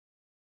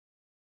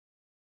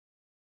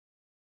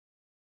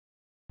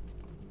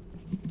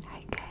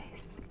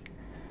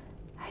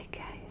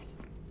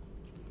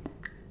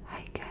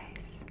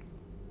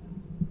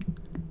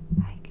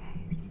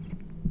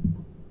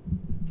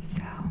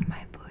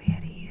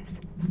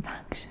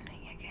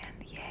functioning again.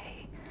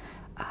 Yay.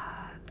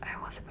 I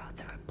was about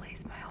to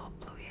replace my whole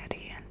Blue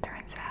Yeti, and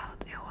turns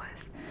out it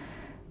was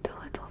the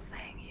little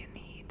thing you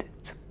need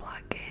to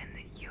plug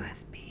in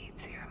USB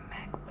to your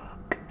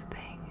MacBook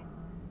thing.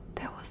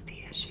 That was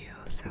the issue.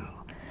 So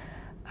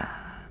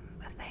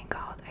thank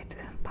God I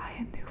didn't buy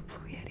a new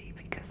Blue Yeti,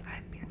 because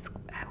I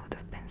would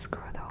have been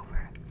screwed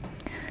over.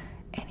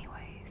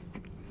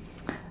 Anyways,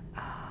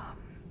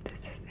 this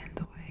is in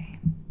the way.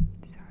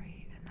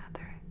 Sorry,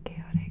 another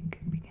chaotic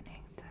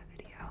beginning to the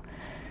video.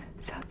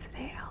 So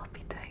today I'll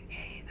be doing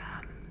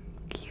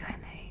a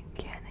Q&A.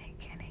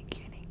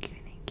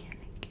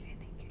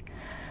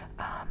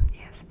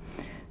 Yes.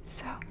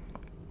 So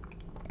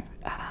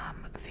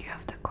a few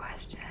of the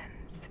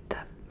questions, the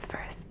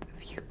first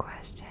few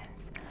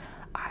questions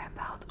are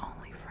about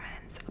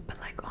OnlyFans, but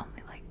like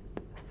only like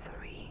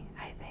 3,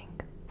 I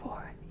think,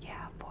 4,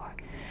 yeah, 4,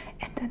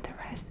 and then the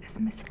rest is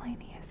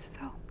miscellaneous,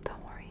 so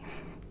don't worry.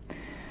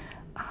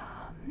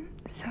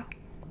 So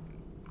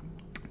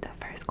the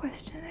first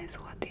question is,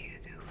 what do you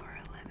do for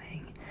a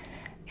living?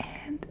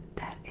 And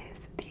that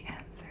is the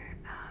answer.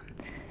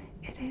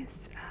 It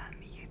is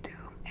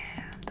YouTube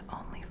and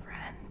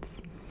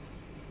OnlyFans.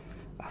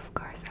 Of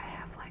course, I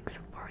have like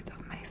support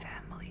of my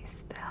family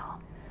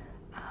still.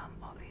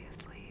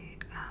 Obviously,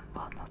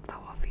 well, not so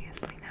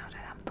obviously now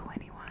that I'm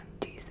 21.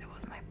 Jeez, it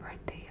was my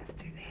birthday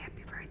yesterday.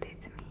 Happy birthday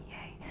to me,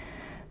 yay.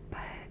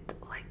 But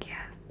like,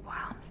 yeah,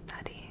 while I'm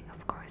studying,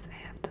 of course,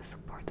 I have the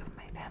support of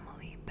my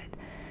family, but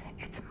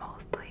it's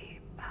mostly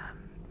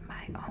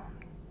my own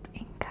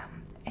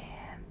income,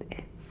 and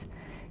it's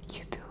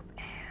YouTube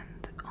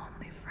and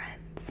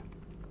OnlyFans.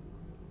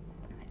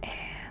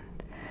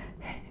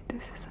 And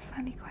this is a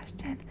funny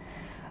question.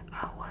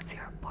 What's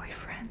your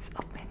boyfriend's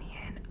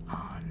opinion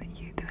on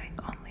you doing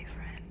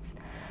OnlyFans?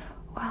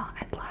 Well,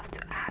 I'd love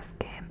to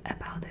ask him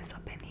about his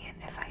opinion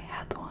if I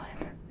had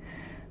one.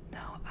 No,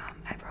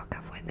 I broke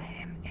up with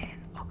him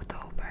in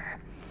October.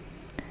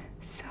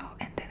 So,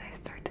 and then I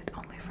started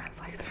OnlyFans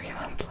like 3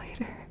 months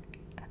later.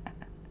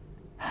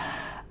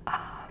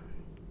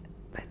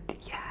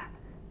 But yeah,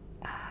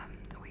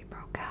 we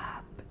broke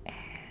up,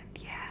 and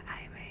yeah,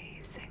 I'm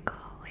a single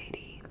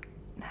lady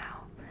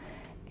now,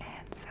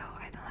 and so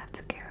I don't have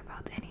to care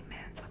about any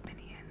man's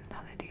opinion.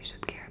 Not that you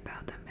should care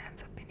about a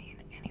man's opinion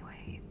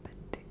anyway,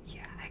 but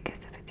yeah, I guess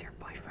if it's your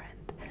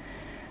boyfriend,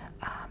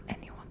 and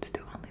you want to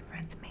do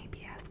OnlyFans,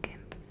 maybe ask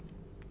him.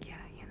 Yeah,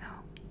 you know,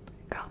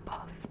 girl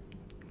boss,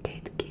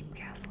 gatekeep,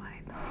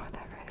 gaslight,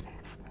 whatever it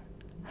is.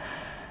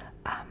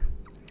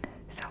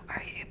 So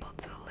are you able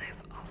to live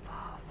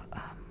off of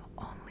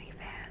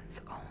OnlyFans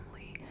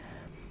only?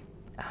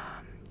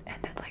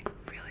 And that like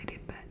really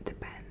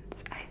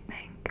depends. I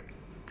think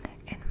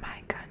in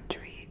my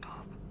country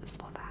of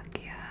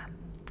Slovakia,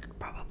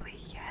 probably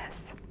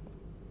yes.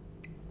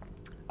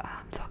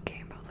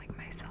 Talking about like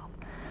myself,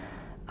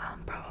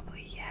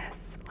 probably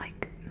yes.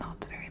 Like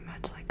not very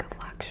much like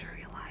a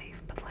luxury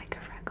life, but like a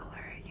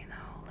regular, you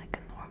know, like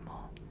a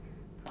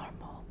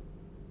normal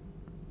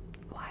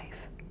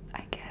life,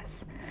 I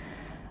guess.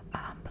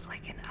 But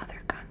like in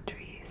other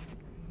countries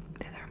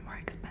that are more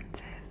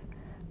expensive,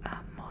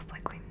 most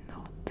likely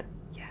not.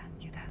 Yeah,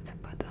 you'd have to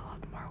put a lot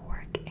more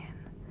work in.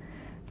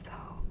 So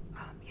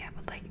yeah,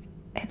 but like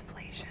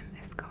inflation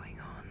is going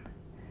on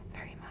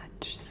very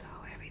much, so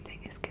everything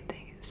is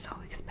getting so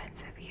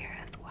expensive here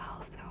as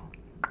well. So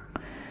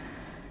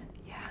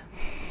yeah.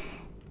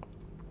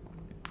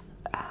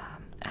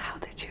 How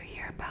did you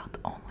hear about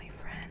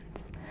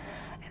OnlyFans?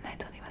 And I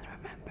don't even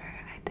remember.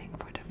 I think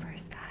for the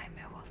first time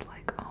it was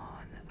like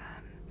on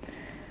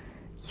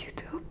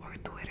YouTube or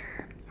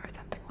Twitter or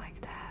something like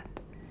that.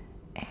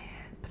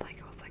 And but like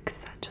it was like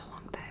such a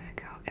long time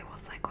ago. It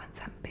was like when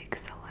some big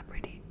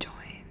celebrity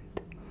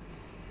joined.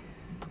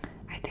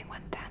 I think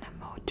when Tana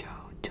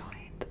Mojo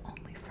joined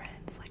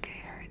OnlyFans, like I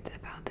heard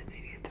about it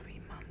maybe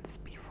 3 months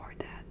before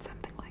that,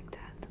 something like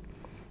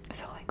that.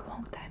 So like a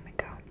long time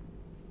ago.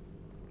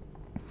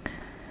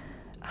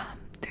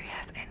 Do you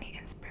have any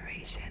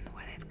inspiration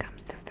when it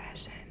comes to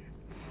fashion?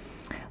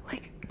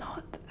 Like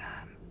not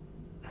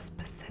a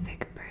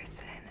specific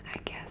person, I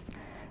guess.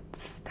 The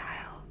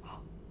style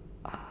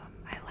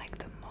I like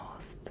the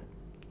most,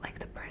 like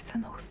the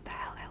person whose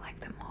style I like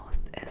the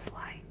most is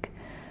like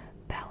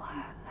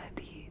Bella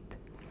Hadid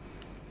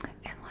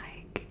and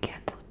like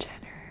Kendall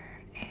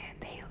Jenner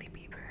and Hailey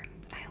Bieber.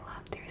 I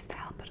love their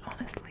style, but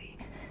honestly,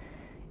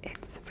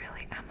 it's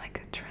really, I'm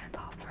like a trend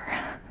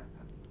hopper.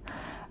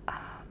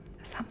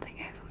 Something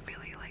I've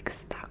really like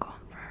stuck on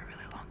for a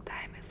really long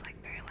time is like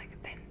very like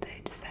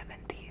vintage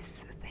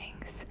 70s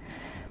things.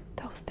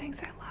 Those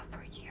things I love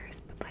for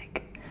years, but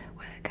like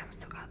when it comes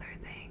to other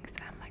things,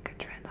 I'm like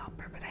a trend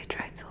hopper. But I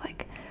try to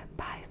like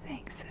buy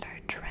things that are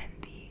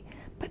trendy,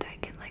 but I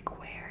can like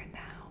wear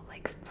now.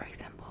 Like for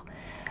example,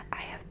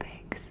 I have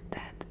things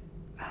that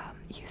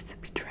used to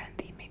be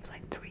trendy maybe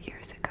like 3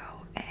 years ago,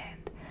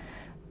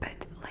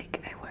 but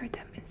like I wear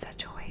them in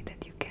such a way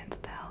that you can't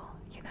tell,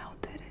 you know,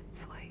 that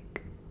it's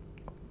like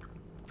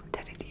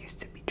that it used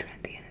to be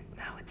trendy and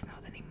now it's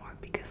not anymore,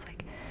 because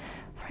like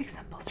for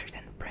example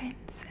certain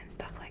prints and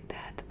stuff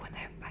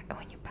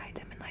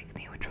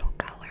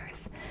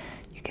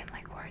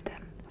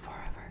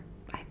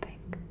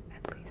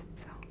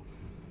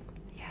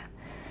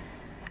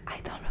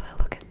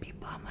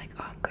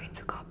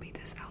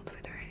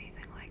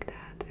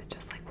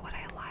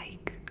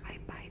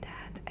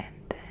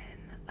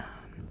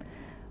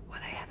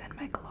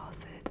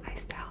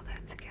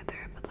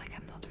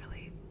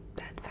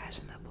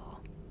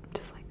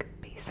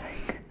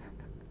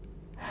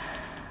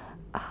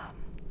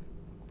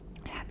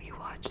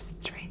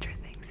watched Stranger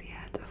Things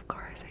yet. Of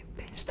course, I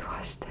binge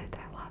watched it.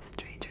 I love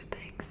Stranger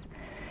Things.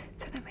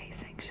 It's an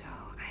amazing show.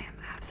 I am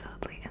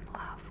absolutely in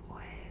love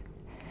with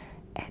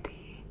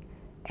Eddie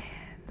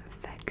and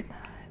Vecna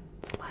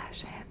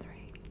 /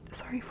 Henry.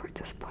 Sorry for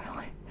the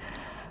spoiler.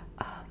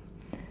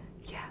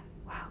 Yeah,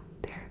 wow,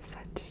 they're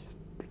such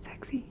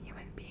sexy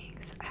human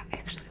beings. I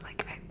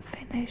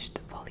finished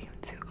volume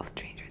 2 of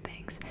Stranger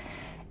Things,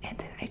 and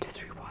then I just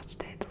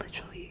rewatched it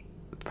literally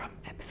from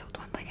episode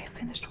 1. Like, I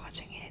finished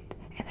watching it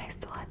and I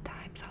still had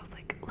time, so I was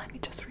like, let me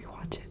just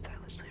rewatch it. So I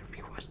literally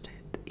rewatched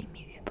it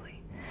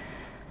immediately.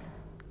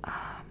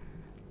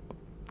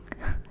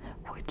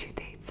 Would you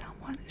date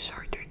someone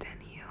shorter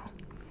than you?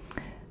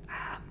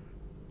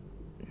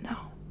 No,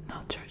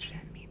 not shorter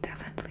than me,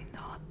 definitely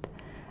not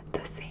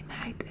the same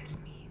height as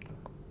me.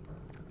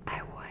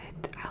 I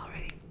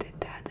already did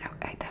that.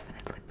 I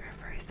definitely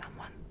prefer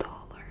someone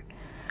taller,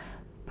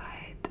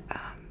 but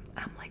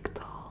I'm like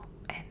tall,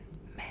 and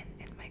men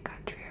in my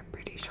country are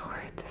pretty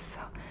short, so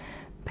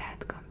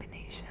bad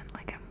combination.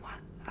 Like, I'm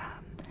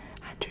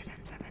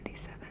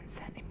 177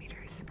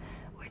 centimeters,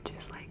 which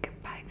is like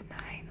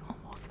 5'9",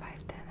 almost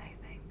 5'10", I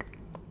think.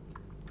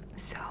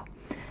 So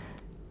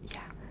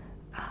yeah,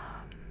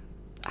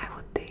 I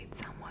would date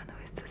someone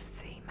who is the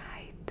same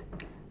height,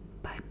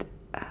 but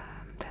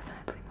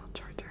definitely not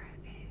shorter.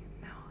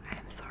 No,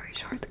 I'm sorry,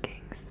 short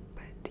kings,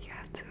 but you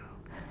have to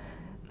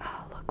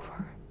look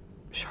for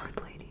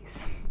short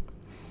ladies.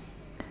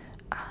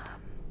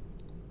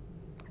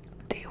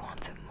 Do you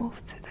want to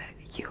move to the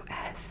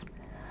US?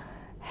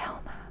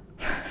 Hell no.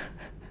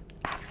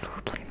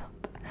 Absolutely not.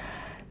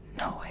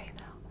 No way,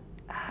 no.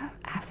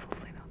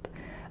 Absolutely not.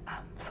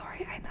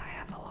 Sorry, I know I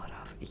have a lot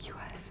of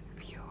US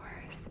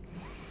viewers.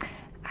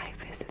 I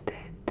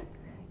visited.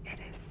 It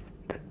is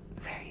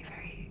very,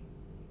 very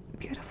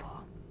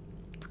beautiful.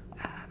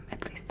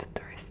 At least the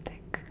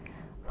touristic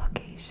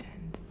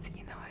locations.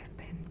 You know, I've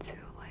been to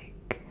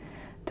like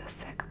the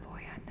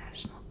Sequoia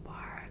National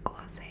Park,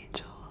 Los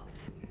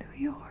Angeles, New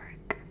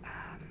York,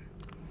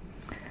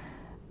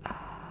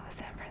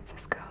 San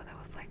Francisco. That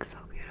was like so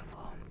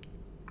beautiful.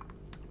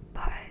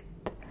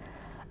 But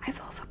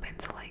I've also been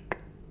to like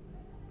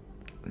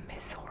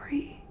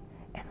Missouri,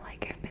 and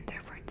like I've been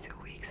there for 2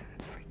 weeks in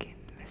freaking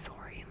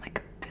Missouri, in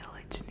like a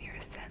village near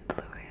St.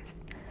 Louis.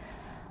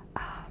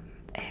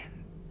 And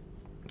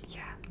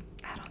yeah,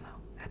 I don't know,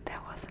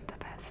 that wasn't the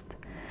best.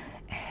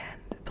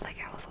 But like,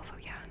 I was also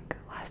young.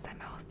 Last time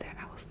I was there,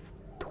 I was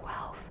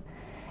 12,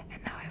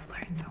 and now I've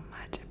learned so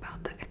much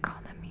about the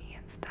economy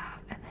and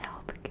stuff, and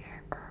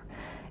healthcare,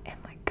 and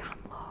like gun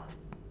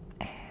laws,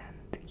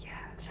 and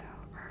yeah, so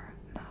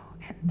no,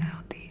 and now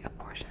the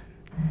abortion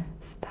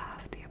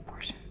stuff, the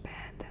abortion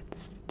ban,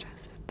 that's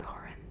just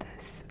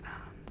horrendous.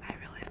 I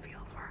really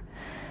feel for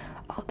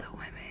all the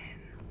women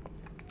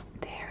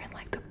there, and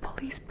like the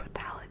police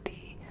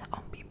brutality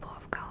on people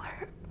of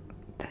color.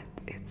 That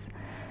it's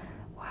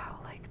wow.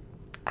 Like,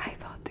 I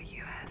thought the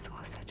US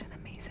was such an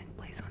amazing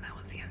place when I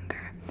was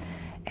younger,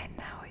 and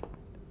now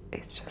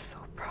it's just so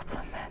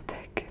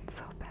problematic. It's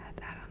so bad.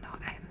 I don't know.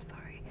 I am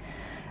sorry.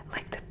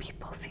 Like, the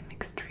people seem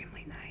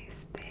extremely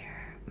nice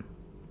there,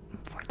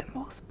 for the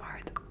most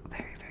part,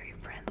 very, very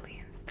friendly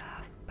and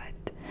stuff, but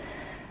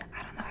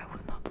I don't know, I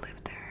would not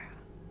live there.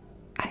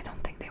 I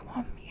don't think they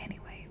want me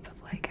anyway, but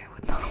like, I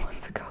would not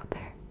want to go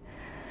there.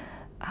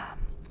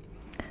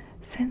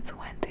 Since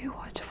when do you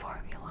watch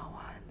Formula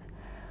One?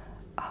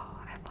 Oh,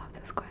 I love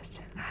this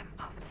question. I'm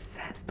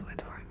obsessed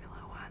with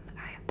Formula One.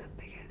 I am the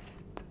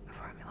biggest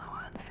Formula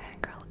One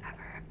fangirl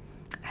ever.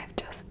 I've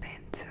just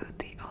been to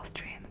the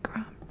Austrian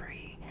Grand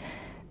Prix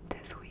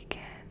this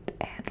weekend,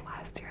 and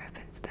last year I've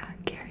been to the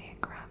Hungarian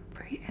Grand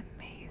Prix.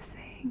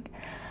 Amazing.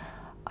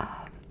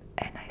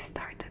 And I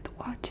started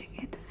watching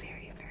it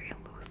very, very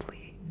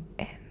loosely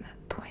in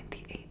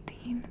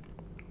 2018.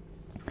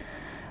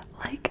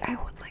 Like, I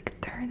would like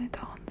turn it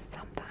on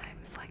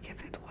sometimes, like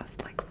if it was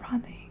like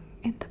running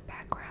in the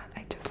background,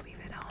 I just leave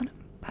it on,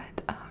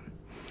 but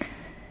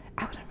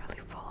I wouldn't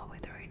really follow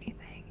it or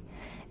anything.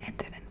 And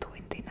then in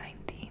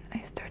 2019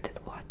 I started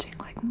watching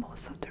like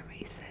most of the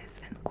races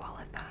and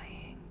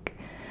qualifying,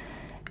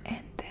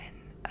 and then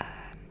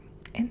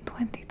in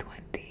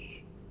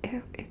 2020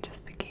 it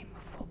just became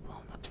a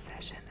full-blown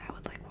obsession. I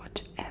would like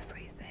watch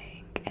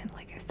everything, and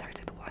like I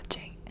started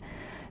watching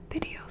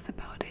videos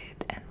about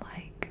it and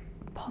like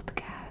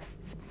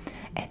podcasts,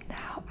 and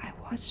now I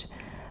watch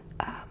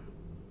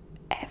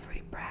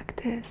every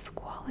practice,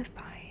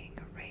 qualifying,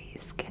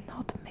 race,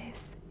 cannot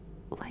miss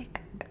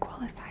like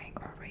qualifying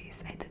or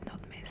race. I did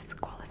not miss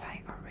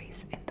qualifying or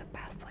race in the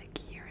past like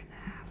year and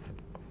a half.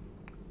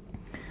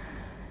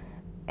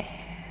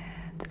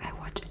 And I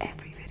watch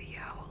every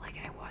video, like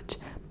I watch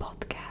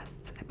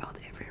podcasts about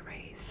every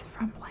race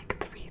from like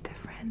 3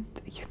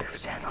 different YouTube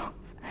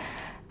channels.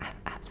 I'm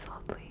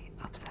absolutely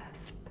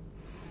obsessed.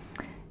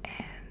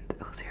 And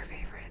who's your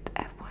favorite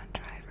F1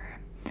 driver?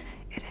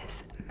 It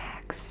is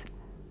Max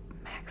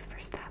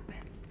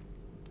Verstappen.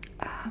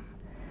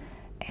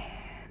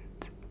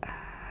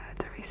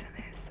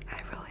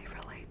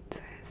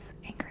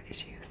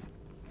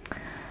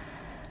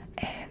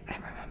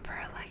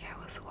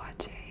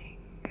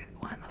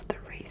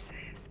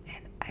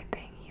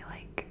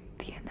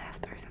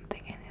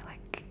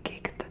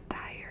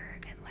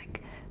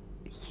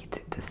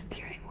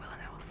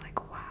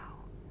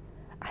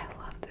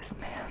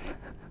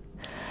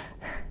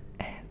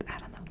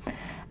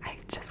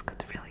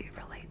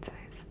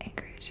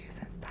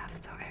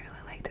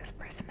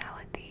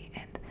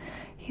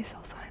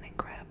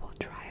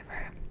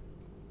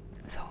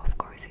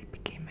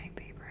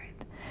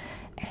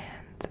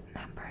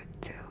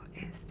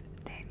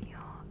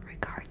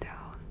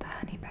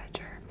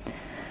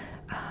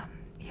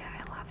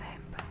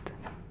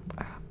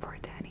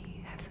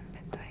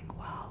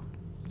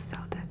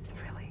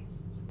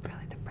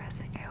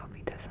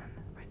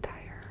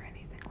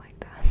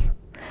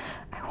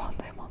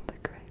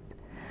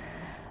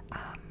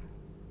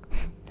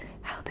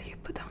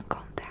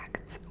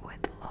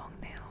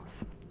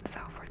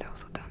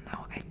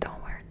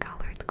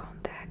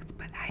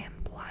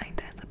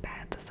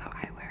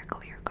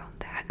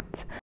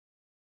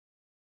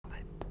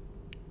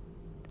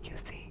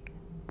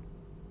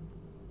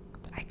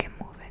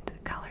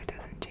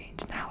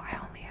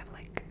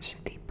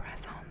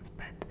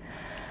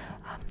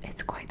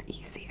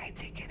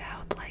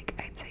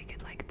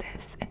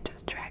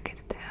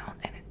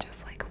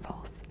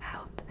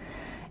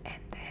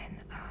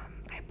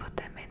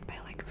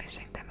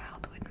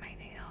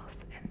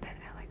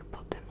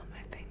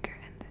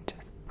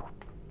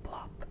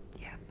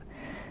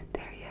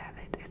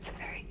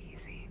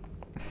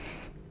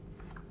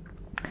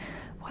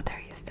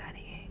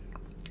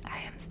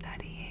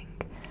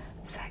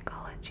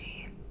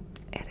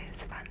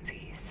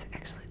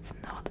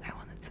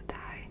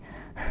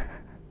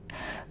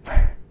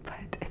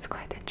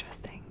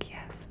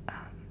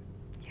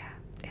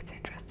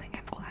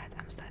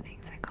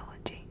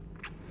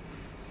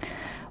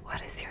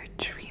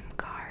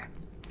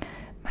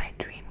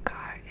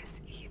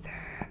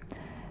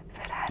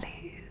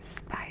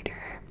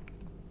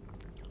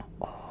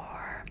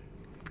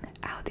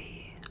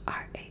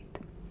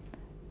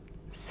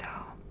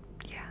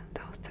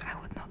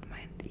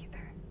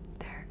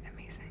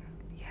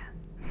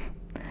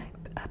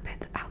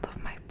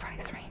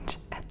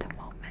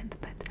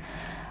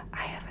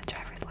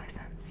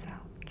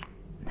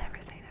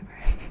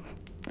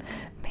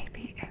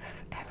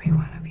 every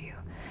one of you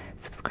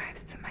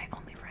subscribes to my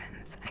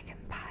OnlyFans, I can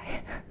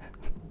buy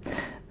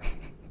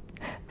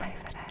my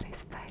Ferrari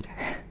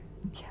Spider.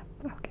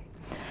 Yep, okay.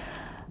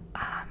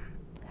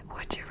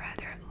 Would you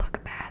rather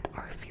look bad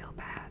or feel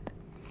bad?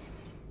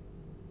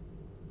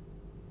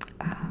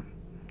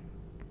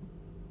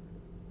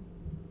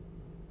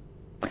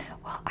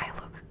 Well, I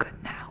look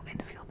good now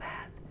and feel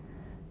bad.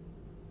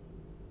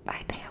 I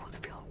think I would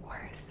feel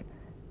worse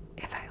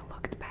if I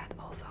looked bad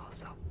also,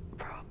 so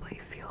probably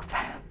feel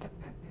bad.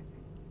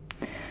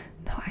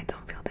 No, I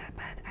don't feel that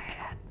bad.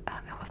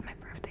 It was my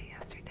birthday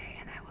yesterday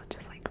and I was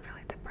just like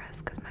really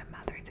depressed because my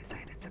mother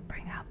decided to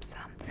bring up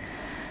some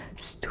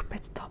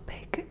stupid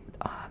topic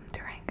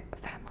during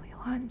family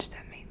lunch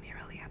that made me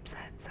really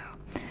upset. So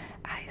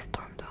I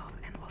stormed off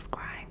and was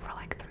crying for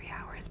like 3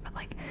 hours. But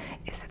like,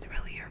 is it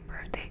really your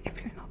birthday if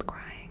you're not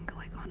crying?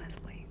 Like,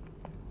 honestly.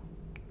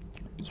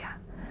 Yeah.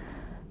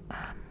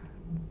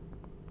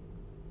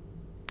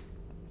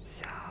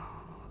 So,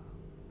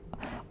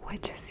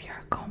 which is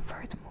your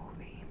comfort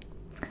movie?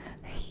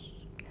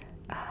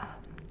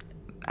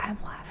 I'm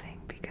laughing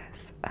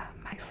because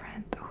my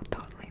friend who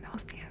totally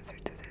knows the answer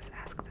to this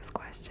asked this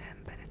question,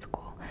 but it's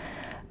cool.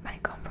 My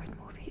comfort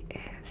movie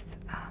is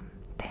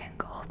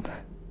Tangled.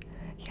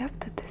 Yep,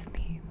 the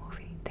Disney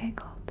movie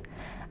Tangled.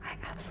 I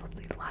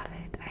absolutely love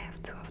it. I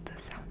have 2 of the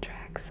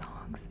soundtrack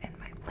songs in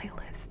my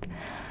playlist.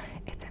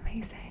 It's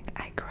amazing.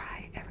 I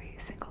cry every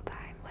single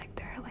time. Like,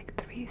 there are like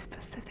 3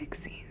 specific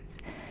scenes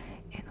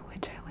in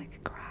which I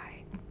like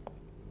cry.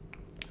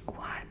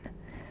 One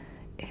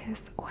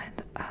is when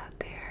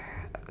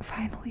they're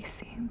finally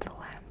seeing the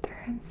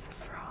lanterns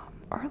from,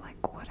 or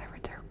like whatever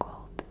they're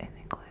called in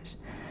English,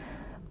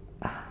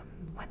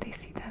 when they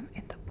see them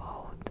in the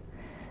boat.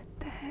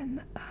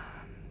 Then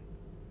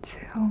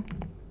 2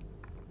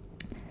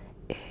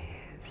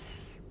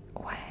 is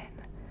when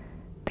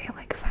they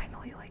like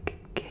finally like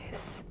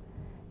kiss.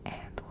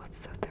 And what's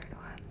the 3rd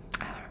one?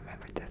 I don't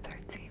remember the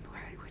 3rd scene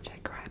which I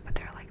cry, but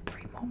there are like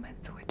 3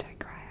 moments which I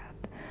cry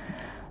at.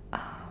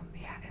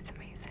 Yeah, it's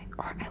amazing.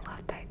 Or I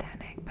love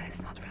Titanic, but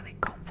it's not really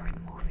comfort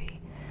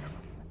movie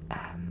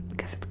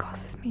because it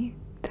causes me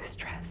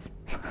distress.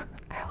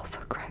 I also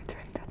cry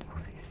during that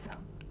movie, so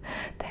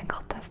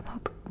Tangled does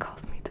not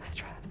cause me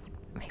distress.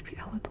 Maybe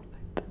a little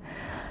bit.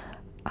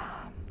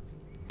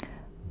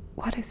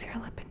 What was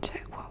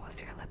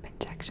your lip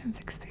injections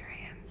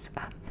experience?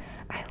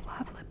 I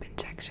love lip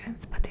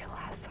injections, but they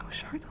last so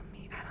short on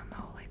me. I don't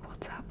know, like,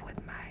 what's up with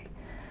my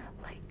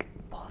like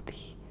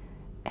body,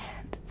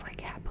 and it's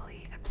like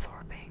happily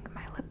absorbing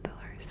my lip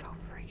filler so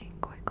freaking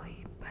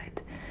quickly.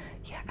 But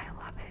yeah, I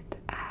love it.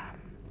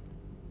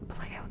 But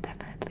like, I would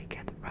definitely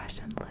get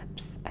Russian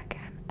lips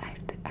again. I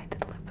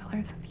did lip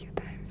fillers a few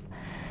times,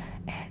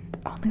 and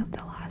only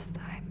the last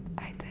time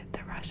I did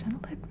the Russian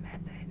lip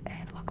method,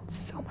 and it looked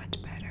so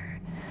much better,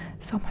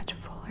 so much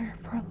fuller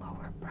for a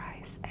lower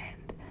price.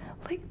 And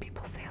like,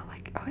 people say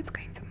like, oh, it's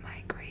going to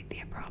migrate.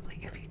 Yeah, probably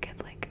if you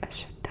get like a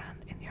shit ton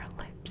in your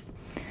lips.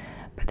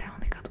 But I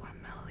only got 1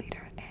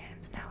 milliliter, and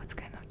now it's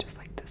kind of just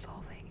like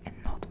dissolving and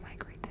not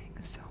migrating.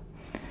 So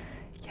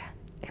yeah,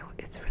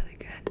 it's really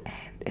good,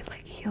 and it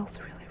like heals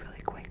really,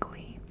 really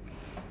quickly.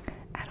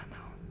 I don't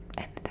know,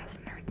 and it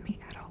doesn't hurt me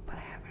at all, but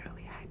I have a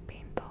really high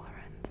pain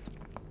tolerance.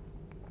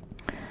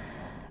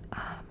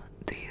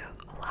 Do you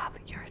love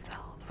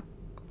yourself?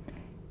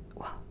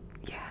 Well,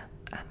 yeah,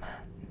 I'm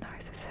a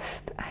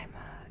narcissist. I'm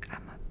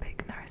a big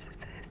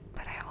narcissist,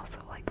 but I also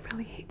like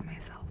really hate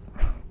myself.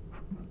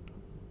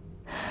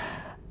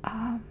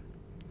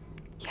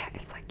 Yeah,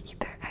 it's like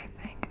either I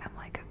think I'm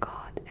like a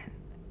god and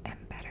am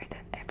better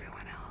than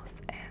everyone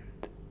else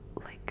and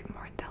like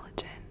more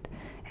intelligent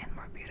and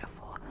more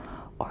beautiful,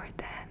 or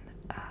then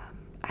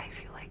I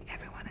feel like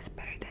everyone is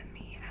better than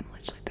me. I'm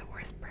literally the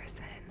worst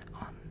person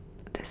on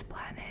this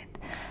planet.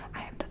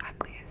 I am the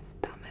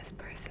ugliest, dumbest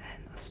person,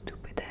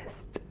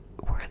 stupidest,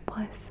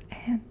 worthless,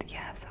 and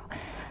yeah, so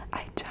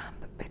I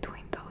jump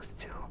between those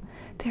 2.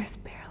 There's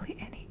barely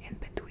any in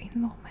between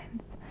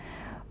moments,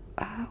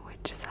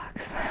 which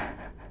sucks.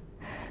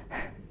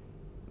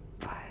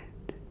 But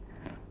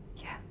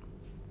yeah,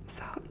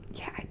 so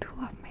yeah, I do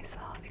love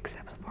myself,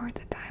 except for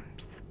the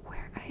times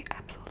where I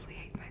absolutely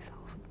hate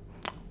myself.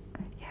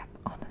 Yep,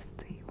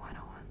 honesty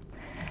 101.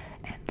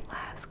 And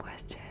last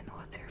question,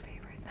 what's your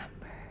favorite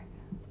number?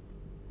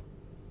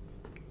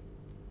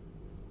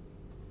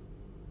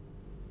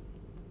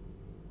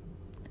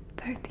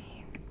 13.